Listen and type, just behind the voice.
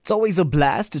It's always a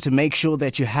blast to make sure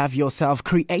that you have yourself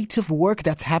creative work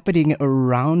that's happening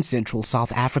around Central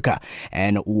South Africa.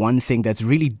 And one thing that's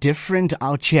really different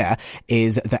out here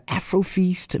is the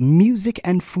AfroFeast Music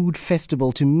and Food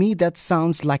Festival. To me, that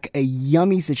sounds like a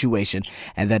yummy situation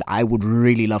and that I would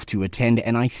really love to attend.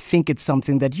 And I think it's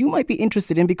something that you might be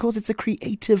interested in because it's a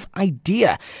creative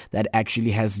idea that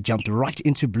actually has jumped right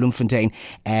into Bloemfontein.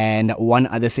 And one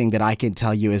other thing that I can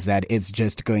tell you is that it's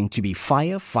just going to be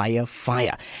fire, fire,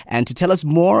 fire. And to tell us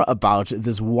more about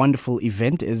this wonderful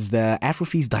event is the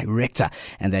AfroFeast director,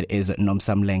 and that is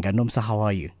Nomsa Mlenga. Nomsa, how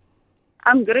are you?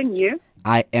 I'm good, and you?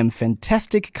 I am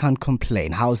fantastic, can't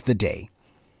complain. How's the day?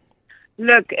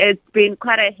 Look, it's been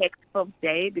quite a hectic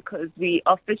day because we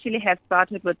officially have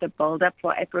started with the build-up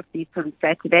for AfroFeast on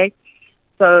Saturday.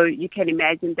 So you can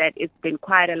imagine that it's been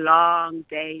quite a long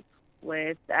day.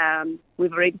 We've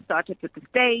already started with the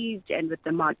stage and with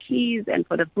the marquees and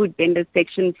for the food vendor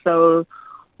section. So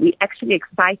we're actually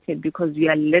excited because we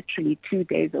are literally 2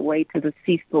 days away to the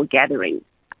feastful gathering.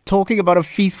 Talking about a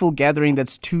feastful gathering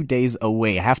that's 2 days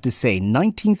away, I have to say,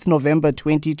 19th November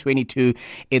 2022,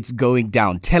 it's going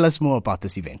down. Tell us more about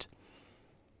this event.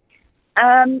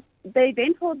 The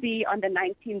event will be on the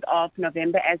 19th of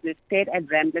November, as we've said,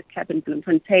 at Ramblers Club in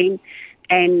Bloemfontein.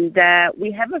 And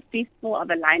we have a feastful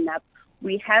of a lineup.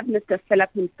 We have Mr.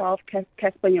 Philip himself,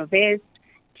 Casper Nyovest,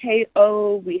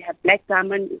 KO, we have Black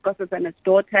Diamond, Nkosazana's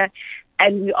daughter,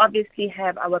 and we obviously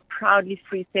have our proudly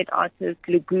free set artists,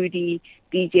 Lugudi,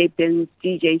 DJ Bins,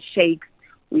 DJ Shakes.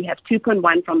 We have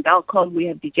 2.1 from Belcom, we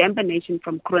have the Jamba Nation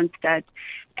from Kroonstad,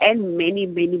 and many,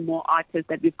 many more artists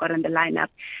that we've got on the lineup.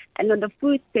 And on the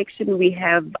food section, we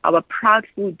have our proud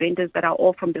food vendors that are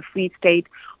all from the Free State.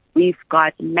 We've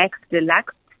got Max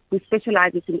Deluxe, who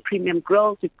specializes in premium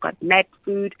grills. We've got Matt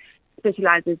Food,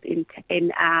 specializes in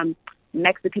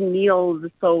Mexican meals.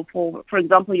 So for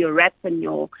example, your wraps and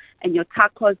your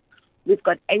tacos. We've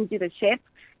got Angie the chef,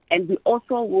 and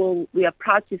we are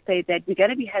proud to say that we're going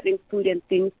to be having Food and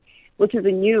Things, which is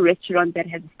a new restaurant that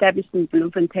has established in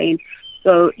Bloemfontein.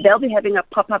 So they'll be having a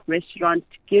pop-up restaurant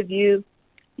to give you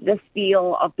the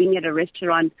feel of being at a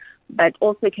restaurant, but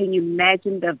also can you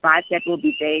imagine the vibe that will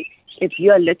be there if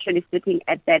you're literally sitting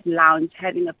at that lounge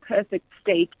having a perfect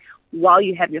steak while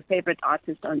you have your favorite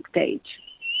artist on stage.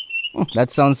 That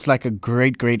sounds like a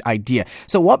great, great idea.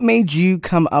 So what made you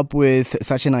come up with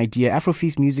such an idea?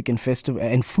 AfroFeast Music and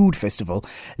Food Festival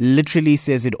literally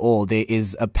says it all. There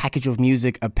is a package of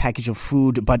music, a package of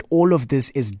food, but all of this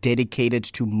is dedicated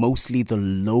to mostly the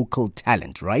local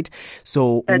talent, right?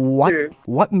 So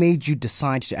what made you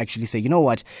decide to actually say, you know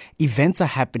what, events are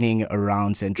happening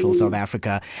around Central South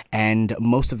Africa, and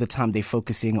most of the time they're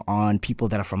focusing on people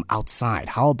that are from outside.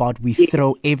 How about we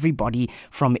throw everybody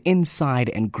from inside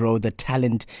and grow the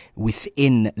talent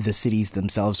within the cities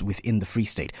themselves, within the Free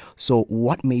State? So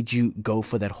what made you go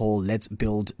for that whole let's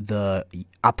build the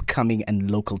upcoming and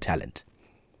local talent?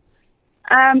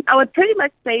 I would pretty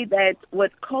much say that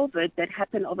with COVID that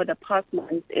happened over the past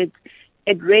months, it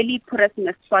really put us in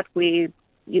a spot where,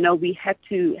 we had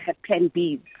to have plan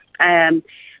Bs. And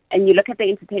you look at the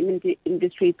entertainment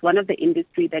industry, it's one of the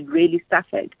industries that really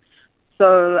suffered.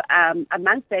 So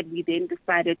amongst that, we then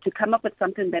decided to come up with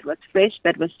something that was fresh,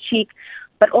 that was cheap,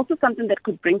 but also something that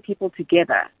could bring people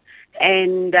together.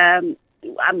 And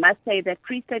I must say that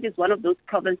Free State is one of those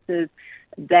provinces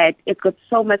that it's got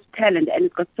so much talent and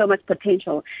it's got so much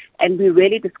potential. And we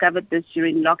really discovered this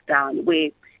during lockdown, where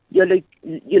your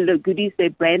Goodies, their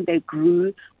brand, they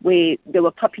grew, where they were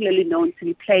popularly known to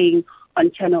be playing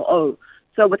on Channel O.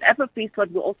 So with AfroFeast,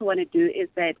 what we also want to do is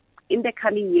that in the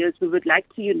coming years, we would like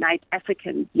to unite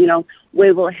Africans,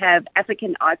 where we'll have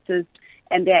African artists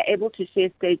and they're able to share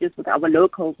stages with our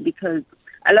locals, because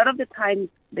a lot of the time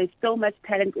there's so much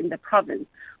talent in the province.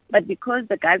 But because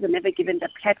the guys are never given the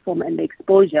platform and the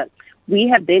exposure, we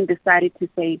have then decided to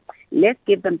say, let's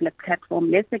give them the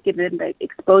platform, let's give them the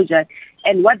exposure.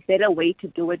 And what better way to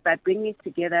do it by bringing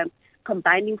together,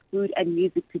 combining food and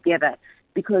music together?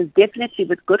 Because definitely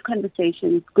with good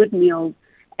conversations, good meals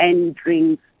and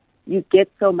drinks, you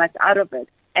get so much out of it.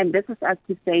 And this is us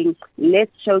to saying,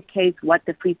 let's showcase what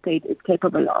the Free State is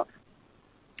capable of.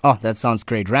 Oh, that sounds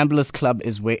great. Ramblers Club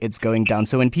is where it's going down.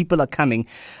 So when people are coming,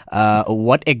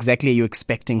 what exactly are you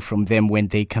expecting from them when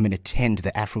they come and attend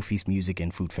the AfroFeast Music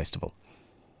and Food Festival?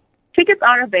 Tickets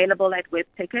are available at Web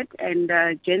Ticket, and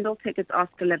general tickets are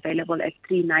still available at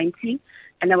 $390,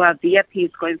 and our VIP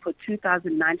is going for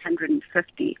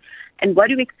 $2,950. And what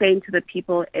we're saying to the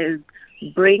people is,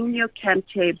 bring your camp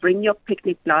chair, bring your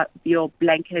picnic, your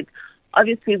blanket.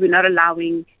 Obviously, we're not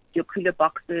allowing your cooler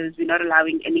boxes. We're not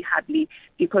allowing any hardly,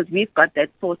 because we've got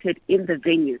that sorted in the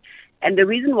venue. And the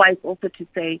reason why is also to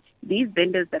say these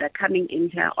vendors that are coming in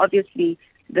here, obviously,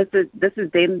 this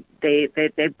is them,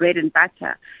 their bread and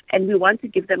butter, and we want to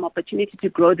give them opportunity to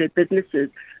grow their businesses.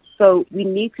 So we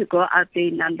need to go out there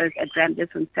in numbers at Ramblers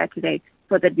on Saturday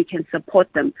so that we can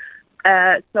support them.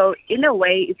 So in a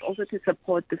way, it's also to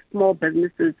support the small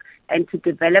businesses and to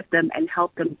develop them and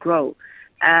help them grow.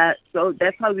 So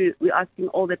that's why we're asking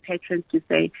all the patrons to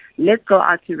say, let's go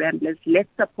out to Ramblers, let's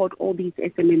support all these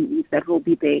SMMEs that will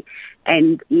be there,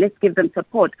 and let's give them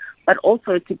support, but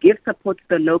also to give support to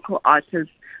the local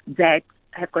artists that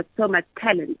have got so much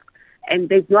talent, and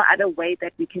there's no other way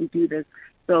that we can do this.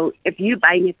 So if you're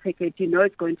buying a ticket, you know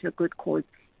it's going to a good cause.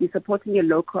 You're supporting your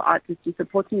local artists, you're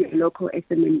supporting your local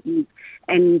SMMEs,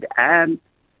 and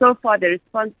so far the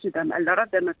response to them, a lot of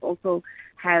them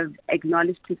have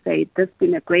acknowledged to say this has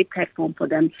been a great platform for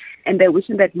them, and they're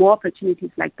wishing that more opportunities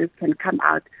like this can come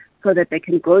out so that they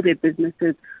can grow their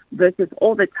businesses versus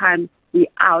all the time we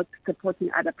out supporting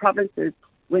other provinces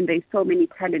when there's so many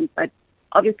talents. But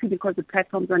obviously because the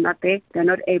platforms are not there, they're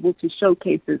not able to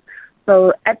showcase it.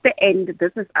 So at the end,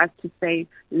 this is us to say,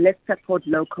 let's support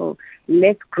local,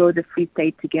 let's grow the Free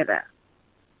State together.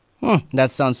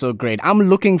 That sounds so great. I'm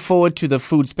looking forward to the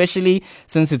food, especially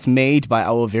since it's made by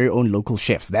our very own local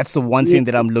chefs. That's the one thing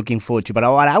that I'm looking forward to. But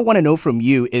what I want to know from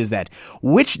you is that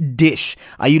which dish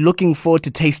are you looking forward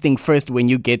to tasting first when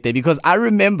you get there? Because I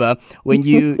remember when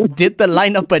you did the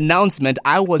lineup announcement,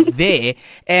 I was there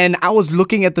and I was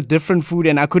looking at the different food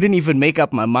and I couldn't even make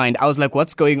up my mind. I was like,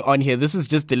 what's going on here? This is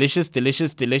just delicious,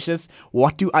 delicious, delicious.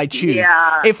 What do I choose?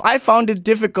 Yeah. If I found it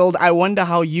difficult, I wonder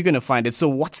how you're going to find it. So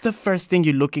what's the first thing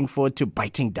you're looking forward to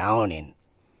biting down in?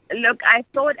 Look, I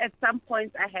thought at some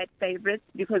points I had favorites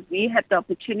because we had the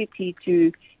opportunity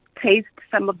to taste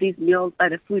some of these meals by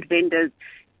the food vendors.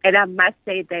 And I must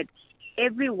say that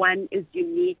everyone is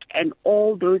unique and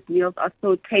all those meals are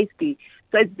so tasty.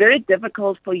 So it's very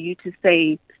difficult for you to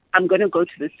say, I'm going to go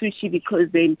to the sushi,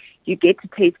 because then you get to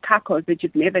taste tacos that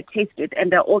you've never tasted and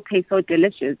they all taste so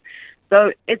delicious.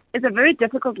 So it's a very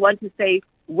difficult one to say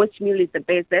which meal is the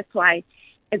best. That's why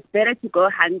it's better to go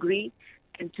hungry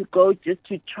and to go just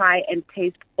to try and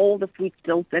taste all the food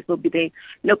stalls that will be there.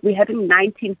 Look, we're having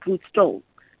 19 food stalls,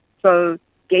 so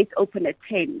gates open at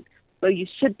 10. So you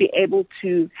should be able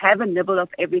to have a nibble of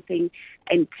everything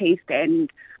and taste.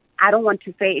 And I don't want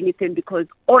to say anything because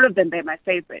all of them, they're my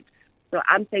favorite. So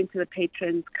I'm saying to the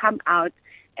patrons, come out,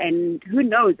 and who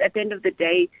knows, at the end of the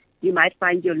day, you might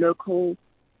find your local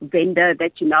vendor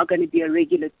that you're now going to be a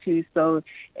regular to. So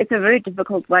it's a very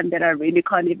difficult one that I really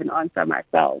can't even answer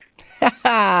myself.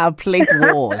 Plate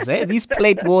wars. These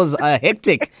plate wars are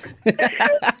hectic.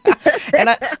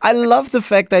 And I love the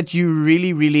fact that you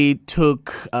really, really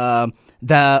took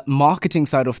the marketing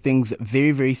side of things very,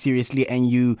 very seriously,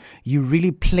 and you really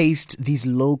placed these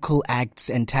local acts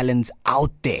and talents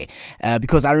out there.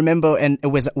 Because I remember, and it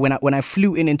was when I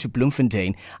flew into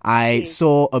Bloemfontein, I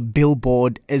saw a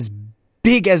billboard as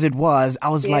big as it was. I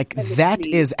was like, that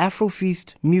is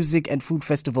AfroFeast Music and Food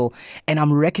Festival, and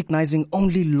I'm recognizing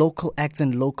only local acts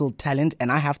and local talent.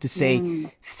 And I have to say,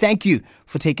 thank you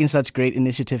for taking such great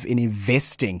initiative in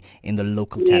investing in the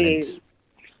local talent.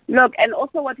 Look, and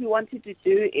also what we wanted to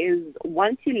do is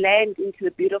once you land into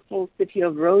the beautiful city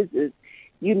of roses,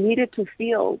 you needed to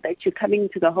feel that you're coming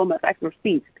to the home of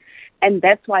AfroFeast. And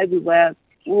that's why we were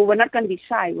not going to be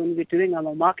shy when we were doing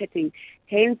our marketing.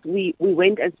 Hence, we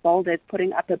went as bold as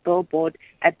putting up a billboard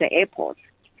at the airport.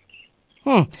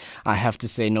 I have to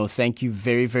say, no, thank you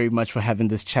very, very much for having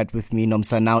this chat with me,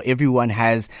 Nomsa. Now, everyone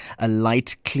has a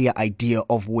light, clear idea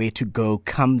of where to go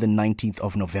come the 19th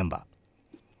of November.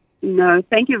 No,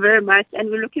 thank you very much. And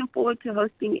we're looking forward to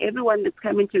hosting everyone that's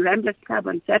coming to Ramblers Club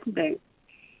on Saturday.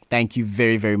 Thank you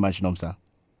very, very much, Nomsa.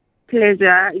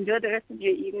 Pleasure. Enjoy the rest of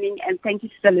your evening, and thank you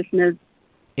to the listeners.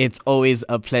 It's always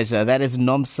a pleasure. That is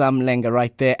Nomsa Mlenga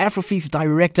right there, AfroFeast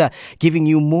director, giving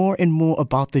you more and more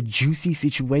about the juicy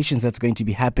situations that's going to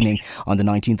be happening on the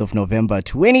 19th of November,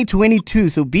 2022.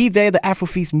 So be there, the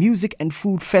AfroFeast Music and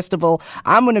Food Festival.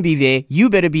 I'm going to be there. You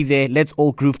better be there. Let's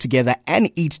all groove together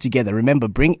and eat together. Remember,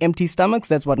 bring empty stomachs.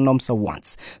 That's what Nomsa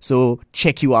wants. So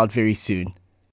check you out very soon.